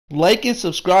Like and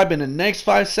subscribe in the next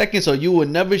 5 seconds or you will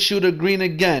never shoot a green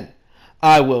again.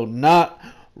 I will not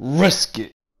risk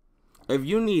it. If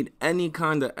you need any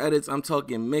kind of edits, I'm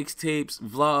talking mixtapes,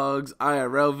 vlogs,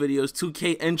 IRL videos,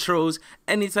 2K intros,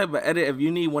 any type of edit. If you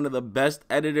need one of the best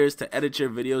editors to edit your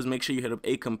videos, make sure you hit up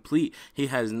A Complete. He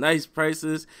has nice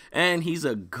prices and he's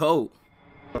a GOAT.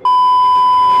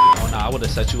 Oh no, I would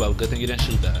have set you up. Good thing you didn't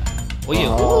shoot that. Oh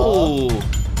yeah, ooh.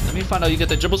 Let me find out you get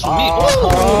the dribbles from me.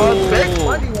 Big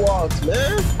money walks,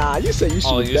 man. You say you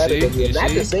shoot better than me. Not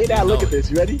just say that. Look at this.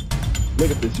 You ready?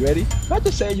 Look at this. You ready? Not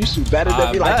just saying you shoot better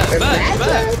than me. Like,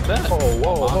 oh,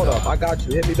 whoa, hold up. I got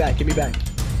you. Hit me back. Hit me back.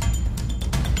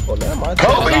 Oh, never mind.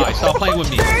 Stop playing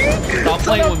with me. Stop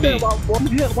playing with me.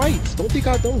 You hit whites. Don't think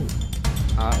I don't.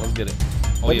 Alright, let's get it.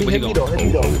 Oh yeah, where you going? Hit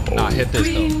me though. Nah, hit this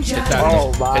though. Hit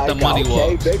that. Hit the money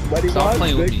wall. Stop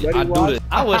playing with me. I do this.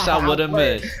 I wish I would have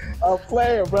missed. I'm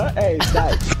playing, bro. Hey,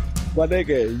 AStackz. My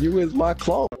nigga, you is my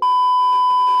clone.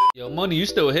 Yo, Money, you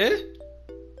still here?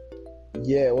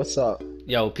 Yeah, what's up?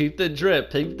 Yo, peep the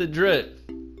drip. Peep the drip.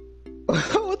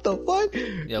 What the fuck?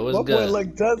 Yo, what's my good? My boy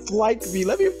look just like me.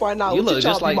 Let me find out. You look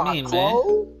just like me,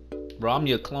 clone? man. Bro, I'm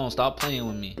your clone. Stop playing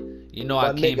with me. You know my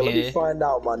I came nigga, here. Let me find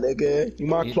out, my nigga. You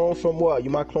my clone from what? You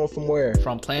my clone from where?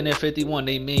 From Planet 51.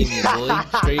 They made me, boy.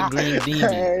 Straight green demon.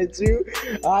 I heard you.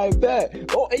 I bet.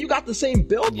 Oh, and you got the same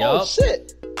build? Yep. Oh,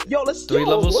 shit. Yo, let's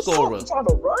 3-level scorer. You trying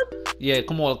to run? Yeah,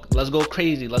 come on. Let's go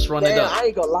crazy. Let's run it up. I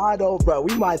ain't gonna lie, though, bro.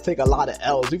 We might take a lot of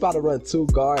L's. We about to run 2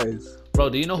 guards.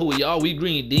 Bro, do you know who we are? We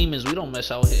green demons. We don't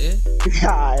mess out here.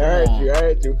 Yeah, I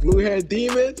heard you. Blue hair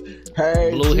demons.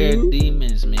 Blue hair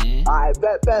demons, man. I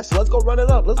bet best. Let's go run it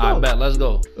up. Let's go. I bet. Let's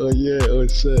go. Oh yeah. Oh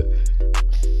shit.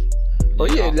 Oh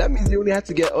yeah. That means you only have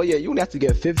to get. Oh yeah. You only have to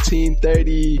get 15,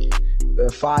 30,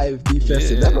 5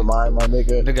 defensive. Yeah. Never mind, my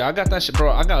nigga. Nigga, I got that shit, bro.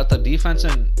 I got the defense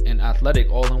and athletic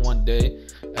all in one day,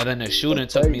 and then the shooting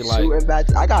took me like.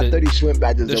 I got 30 shooting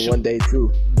badges in one day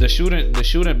too. The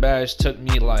shooting badge took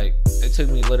me like. It took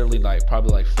me literally like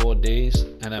probably like 4 days,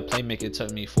 and then playmaking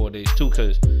took me 4 days too,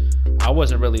 cause I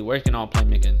wasn't really working on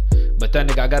playmaking. But then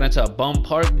nigga, I got into a bum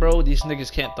park, bro. These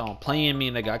niggas kept on playing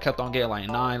me, nigga. I kept on getting like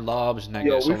 9 lobs, nigga.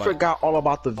 Yo, so we forgot all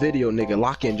about the video, nigga.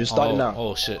 Lock in, just starting now.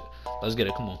 Oh shit, let's get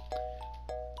it. Come on.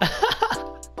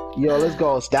 Yo, let's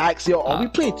go, Stacks. Yo, are we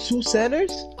playing 2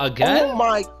 centers again? Oh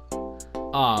my.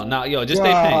 Oh, nah, yo, just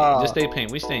stay paint. Just stay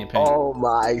paint. We stay in paint. Oh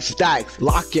my, Stacks,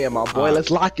 lock in, my boy. Let's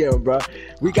lock in, bro.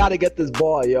 We gotta get this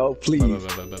ball, yo. Please.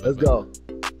 Let's go.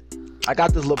 I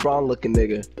got this LeBron looking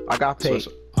nigga. I got paint.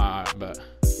 Alright, bet.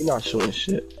 You're not showing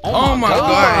shit. Oh my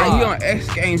god, he on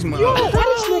X Games, man. Yo, why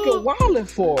this nigga wildin'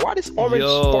 for? Why this orange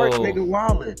spark nigga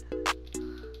wildin'?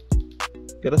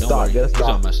 Get a start, get a start. He's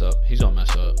gonna mess up. He's gonna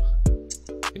mess up.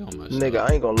 Nigga,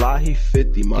 I ain't gonna lie, he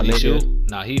 50, my nigga. Shoot?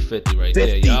 Nah, he 50 right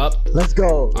there. Yup. Let's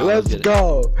go. Let's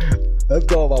go. Let's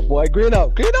go, my boy. Green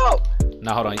up. Green up.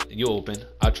 Nah, hold on. You open.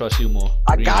 I trust you more.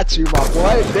 I got you, my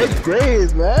boy. Big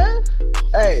grades, man.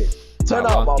 Hey, turn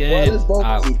up, my boy. Let's go.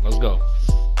 Let's go.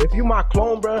 If you my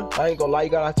clone, bro, I ain't gonna lie. You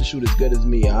gotta have to shoot as good as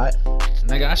me, alright?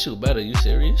 Nigga, I shoot better. You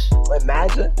serious?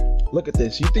 Imagine. Look at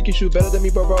this. You think you shoot better than me,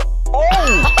 bro?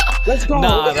 Oh! Let's go.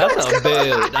 Nah, that's a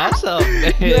build. That's a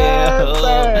build.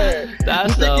 Yes,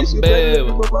 that's a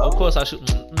build. Of course I shoot.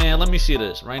 Man, let me see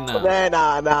this right now. Man,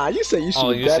 nah. You say you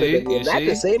shoot better than me. Not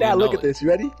just say that. Look at this. You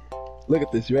ready? Look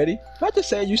at this. You ready? Not just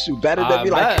saying you shoot better than me.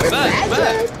 Like,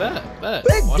 bet.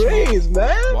 Big greens,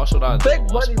 man. Watch what I do. Big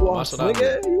money walks,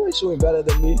 nigga. You ain't shooting better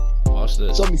than me. Watch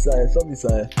this. Show me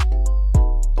something.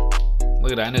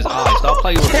 Look at that in his eye. Stop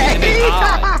playing with me in his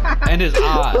eye. In his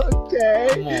eye. Okay.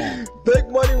 Come on. Big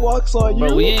money walks on you.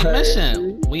 Bro, we ain't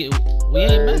missing. We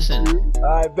ain't missing.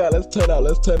 Alright, bet. Let's turn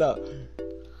up.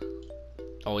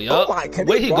 Oh, yup. Oh,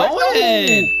 where he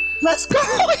going? Let's go.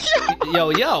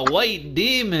 Yo, white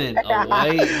demon. A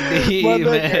white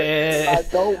demon. I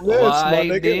don't miss, my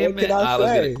nigga. What can I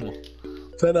say? Let's get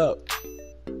it. Turn up.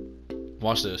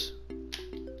 Watch this.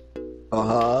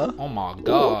 Uh-huh. Oh my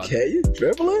god. Okay, you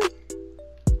dribbling?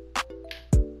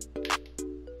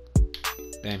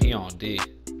 Damn, he on D.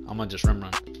 I'm gonna just rim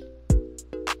run.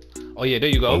 Oh yeah, there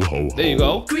you go. There you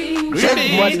go. Green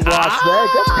money watch, man.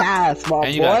 Good pass, my boy.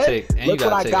 And you gotta take. Look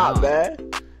what I got, man.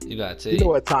 You gotta take. You know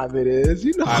what time it is.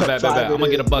 You know what time it is. I'm gonna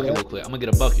get a bucket real quick. I'm gonna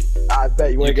get a bucket. I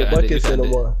bet you wanna get buckets in no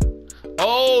more.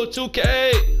 Oh,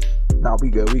 2K. Nah, we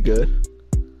good.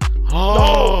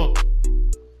 Oh. No.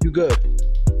 You good.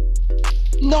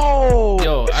 No.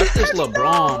 Yo, that's just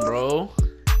LeBron, bro.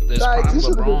 This prime you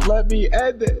should LeBron. have let me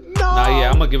end it. No. Nah, yeah,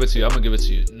 I'm gonna give it to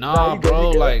you. Nah,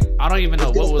 bro, like I don't even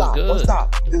know what was good. Let's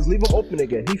stop. Just leave him open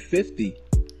again. He 50.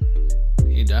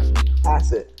 He definitely.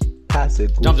 Pass it.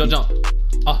 Jump.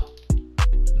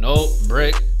 Nope,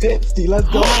 brick. 50. Let's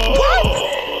go.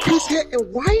 What? He's hitting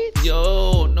whites?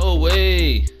 Yo, no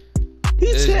way.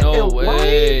 He's There's no hitting way.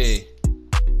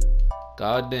 whites?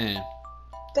 God damn.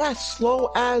 That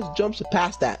slow ass jumps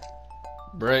past that.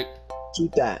 Break.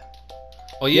 Shoot that.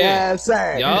 Oh yeah. Yes,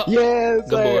 sir. Yup. Yes, Good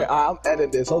sir. boy. I'm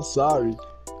editing this. I'm sorry.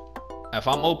 If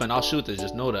I'm open, I'll shoot this.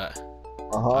 Just know that.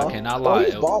 Uh-huh. I cannot Oh, lie.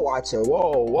 he's ball watching.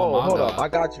 Whoa, whoa, Oh, my hold God. up. I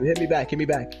got you. Hit me back. Hit me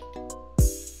back.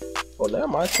 Oh, never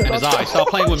mind. And his eyes. Stop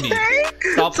playing with me.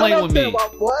 Stop playing with me. My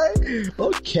boy.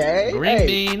 Okay. Green hey,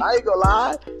 bean. I ain't gonna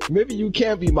lie. Maybe you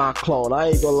can be my clone. I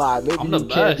ain't gonna lie. Maybe I'm the you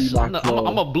can be best. my clone.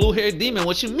 I'm a blue-haired demon.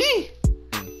 What you mean?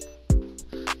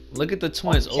 Look at the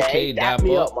twins. Okay, dap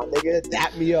me up, my nigga.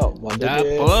 Dap me up, my Dap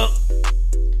nigga. up.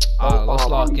 Alright, let's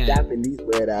lock in. Dapping these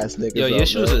weird ass niggas. Yo, your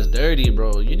shoes is dirty,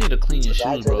 bro. You need to clean your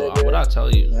shoes, bro. What I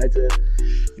tell you?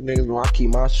 You niggas know I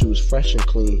keep my shoes fresh and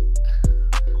clean.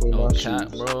 No my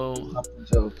cap, shoes. bro.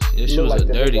 Your Your shoes are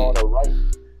dirty.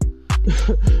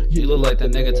 You look like the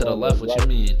nigga to the left. What you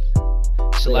mean?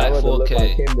 Slack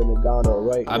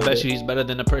 4K. I bet you he's better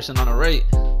than the person on the right.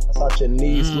 That's how your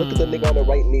knees. Look at the nigga on the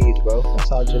right knees, bro. That's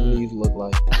how your knees look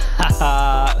like.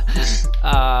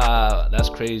 That's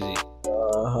crazy.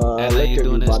 And then you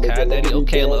doing this cat daddy.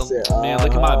 Okay, look, man,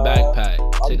 look at my backpack.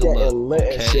 Take a look.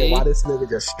 Okay. Why this nigga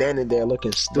just standing there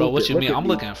looking stupid? Bro, what you mean? I'm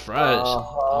looking fresh.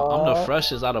 I'm the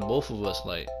freshest out of both of us.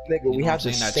 Like, nigga, we have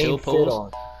the same fit on.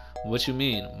 What you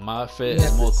mean? My fit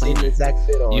is more cleaner.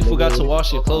 You forgot to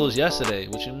wash your clothes yesterday.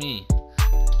 What you mean?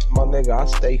 My nigga, I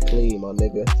stay clean, my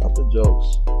nigga. Stop the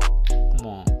jokes. Come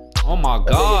on. Oh my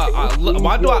god.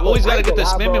 Why do I always gotta get the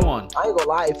spammy one? I ain't gonna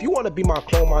lie. If you want to be my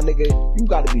clone, my nigga, you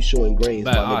gotta be showing grains,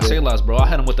 my nigga. Say less, bro. I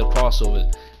had him with the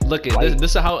crossover. Look at this.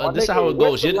 This is how it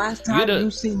goes. The last time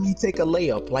you see me take a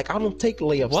layup, like I don't take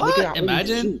layups. What? Nigga,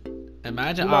 Imagine.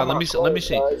 Let me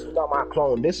see. You're not my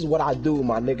clone. This is what I do,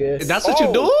 my nigga. That's what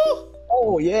you do?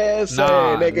 Oh yes,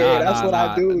 sir, nigga. That's what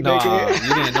I do, nigga.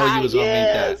 You didn't know you was gonna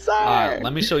make that. Alright,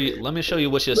 let me show you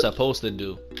what you're supposed to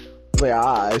do. Yeah,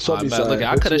 alright, show me something. Look,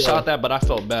 I could have shot that, but I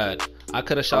felt bad. I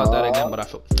could have shot that again, but I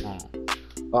felt.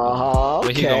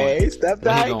 Where he going? Step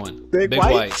back. Where he going? Big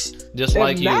whites. Just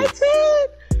like you.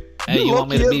 Hey, you want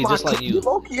me to be just like you?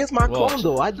 Loki is my clone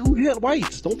though. I do hit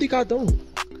whites. Don't think I don't.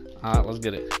 Alright, let's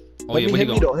get it. Oh yeah, where he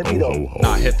going? Hit me though.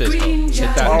 Nah, hit this though.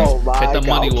 Hit that. Oh my hit the God.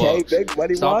 money walk. Big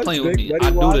money Stop walks, playing with me. big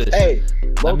I money do this. Hey,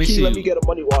 let me see. Let me get a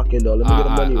money walk in though. Let me get a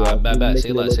money walk. Bet.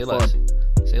 Say less.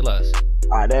 Say less.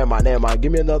 Alright, never mind.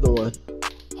 Give me another one.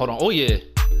 Hold on. Oh yeah.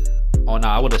 Oh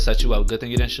nah, I would have set you up. Good thing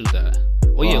you didn't shoot that.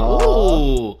 Oh yeah.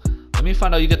 Ooh. Let me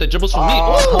find out you get the dribbles from me.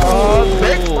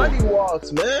 Big money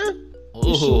walks, man.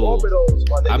 Ooh.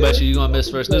 I bet you gonna miss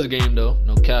first this game though.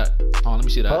 No cap. Oh, let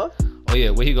me see that. Huh? Oh yeah,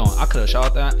 where he going? I could have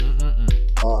shot that.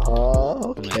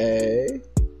 Okay.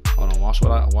 Hold on. Watch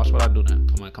what I do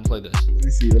now. Come play this.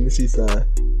 Let me see, son.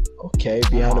 Okay,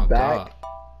 behind the back. God.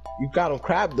 You got him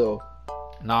crab though.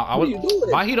 Nah, I would.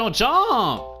 Why he don't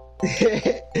jump?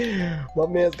 My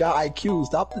man's got IQ.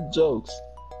 Stop the jokes.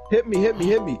 Hit me.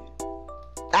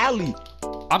 Ali.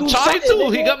 I'm trying to.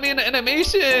 Nigga. He got me in the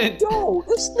animation. Yo,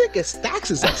 this nigga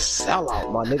AStackz is a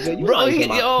sellout, my nigga. You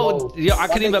yo, I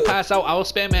can't even pass out. I was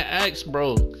spamming X,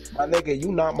 bro. My nigga,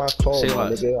 you not my clone, say my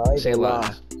less. Nigga. I ain't say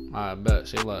less. I bet.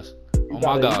 Say less. Oh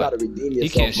my God. You gotta redeem yourself, he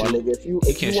can't shoot. My nigga.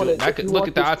 He can't shoot. Look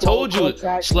at that. I told you.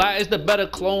 Slat is the better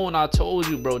clone. I told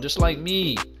you, bro. Just like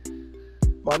me.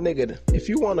 My nigga, if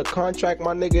you want a contract,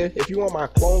 my nigga, if you want my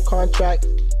clone contract,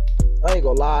 I ain't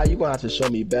gonna lie, you gonna have to show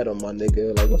me better, my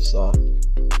nigga. Like, what's up?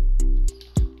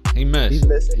 He missed. He's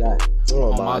missing that.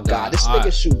 Oh my God. This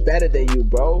nigga shoot better than you,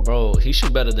 bro. Bro, he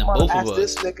shoot better than both of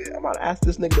us. I'm about to ask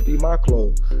this nigga to be my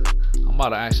clone. I'm about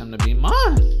to ask him to be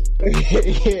mine.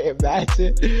 Yeah,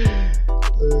 imagine.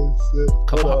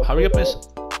 Come on, hurry up and.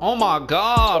 Oh my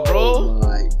God, bro. Oh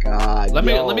my God. Let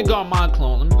me go on my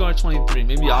clone. Let me go on 23.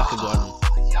 Maybe y'all can guard him.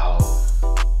 Yo,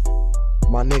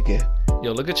 my nigga.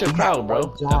 Yo, look at your crowd, bro.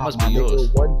 That must be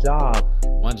yours. One job.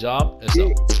 One job?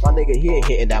 My nigga, he ain't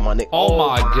hitting that, my nigga. Oh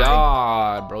my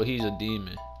God, bro. He's a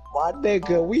demon. My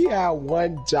nigga, we had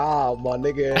one job, my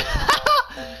nigga.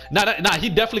 Nah, he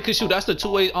definitely could shoot. That's the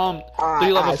two-way, Oh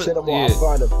my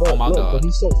God. But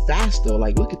he's so fast, though.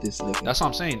 Like, look at this nigga. That's what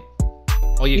I'm saying.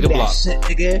 Oh, yeah, good block. Shit,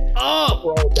 nigga.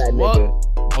 Oh, that what?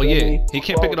 Nigga. Oh, yeah. He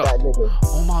can't pick it up.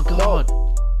 Oh my God.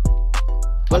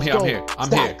 I'm here.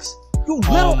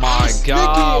 Oh my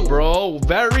God, bro.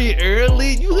 Very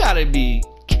early? You gotta be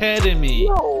kidding me.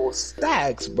 Yo,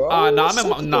 AStackz, bro. Nah,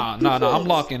 I'm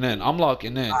locking in.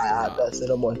 Alright, that's it,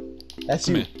 I'm on. That's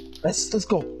you. Let's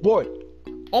go, boy.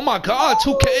 Oh my God,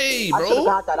 2K, bro. I should have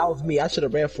got that. That was me. I should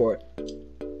have ran for it.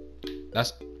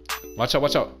 That's. Watch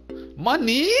out.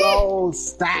 Money? Bro,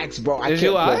 Stacks, bro. I Is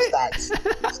you alright?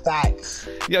 Stacks.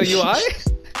 Yo, you alright?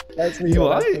 That's me. You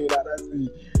That's alright? me. That's me.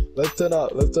 Let's turn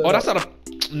up. Let's turn up. Oh, that's not a.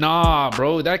 Nah,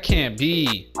 bro, that can't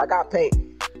be. I got paint.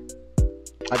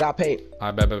 I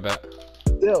bet.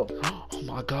 Still. Oh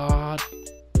my god.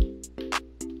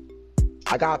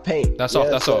 I got paint. That's off.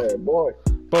 That's off. Boy.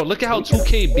 Bro, look at how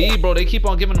 2K be, bro. They keep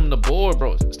on giving them the board,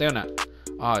 bro. Stay on that.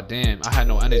 Ah, damn. I had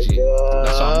no energy.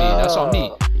 That's on me. That's on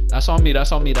me. That's on me.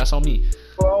 That's on me. That's on me.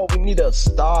 Bro, we need to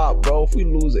stop, bro. If we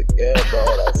lose again, bro,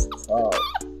 that's tough.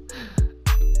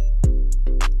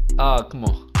 Come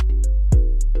on.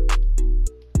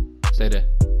 Stay there.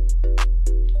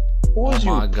 Oh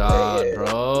my god,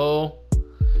 bro.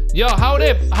 Yo, how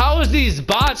is these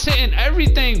bots hitting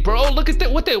everything, bro? Look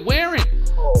at what they're wearing.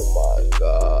 Oh my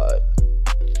god.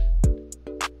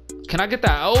 Can I get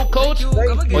that old coach?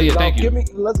 Thank you. Oh yeah, now, thank you.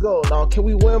 Let's go. Now, can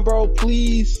we win, bro?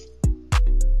 Please.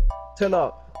 Turn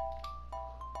up.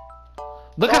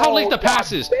 Look at how late the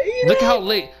pass is. Look at how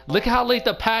late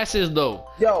the pass is, though.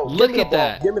 Yo, look at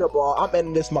that. Give me the ball. I'm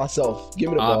ending this myself. Give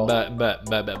me the ball.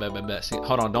 Bet. See,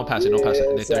 hold on, don't pass it. Don't pass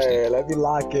it. They're thirsty. Let me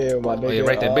lock in, my nigga. Oh yeah,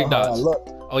 right there, big dots. Look.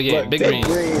 Oh yeah, big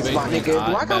greens, my nigga.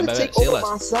 Do I gotta take over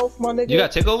myself, my nigga? You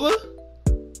got take over?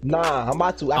 Nah, I'm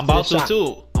about to. I'm about to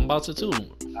too.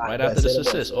 Right after this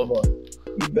assist. Oh.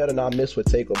 You better not miss with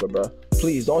takeover, bro.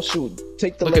 Please don't shoot.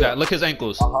 Take the. Look at that. Look his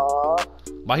ankles.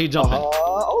 Why he jumping? Okay,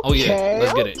 oh yeah,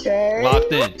 let's get it.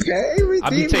 Locked in. I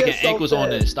be taking ankles on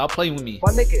this. Stop playing with me.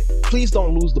 My nigga, please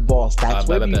don't lose the ball. Stacks.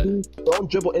 Don't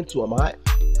dribble into him, alright?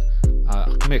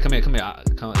 Come here.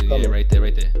 Yeah, right there.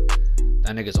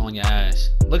 That nigga's on your ass.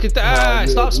 Look at that.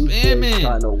 Stop spamming.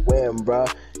 Trying to win, bro.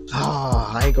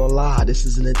 I ain't gonna lie. This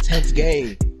is an intense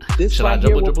game. This Should right I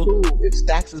here dribble? will prove if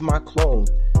Stacks is my clone.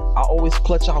 I always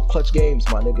clutch games,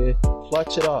 my nigga.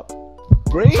 Clutch it up.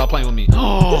 Green? Stop playing with me. This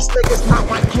nigga's not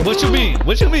my clone. What you mean?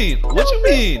 This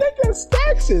nigga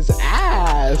Stacks his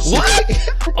ass.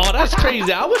 What? Oh, that's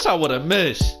crazy. I wish I would have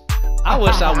missed. I'm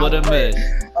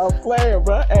playing,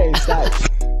 bro. Hey, Stacks.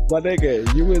 My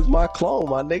nigga, you is my clone,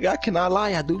 my nigga. I cannot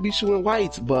lie. I do be shooting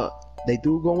whites, but they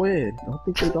do go in. I don't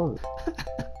think they don't.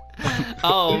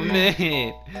 Oh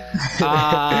man.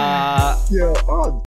 Yo,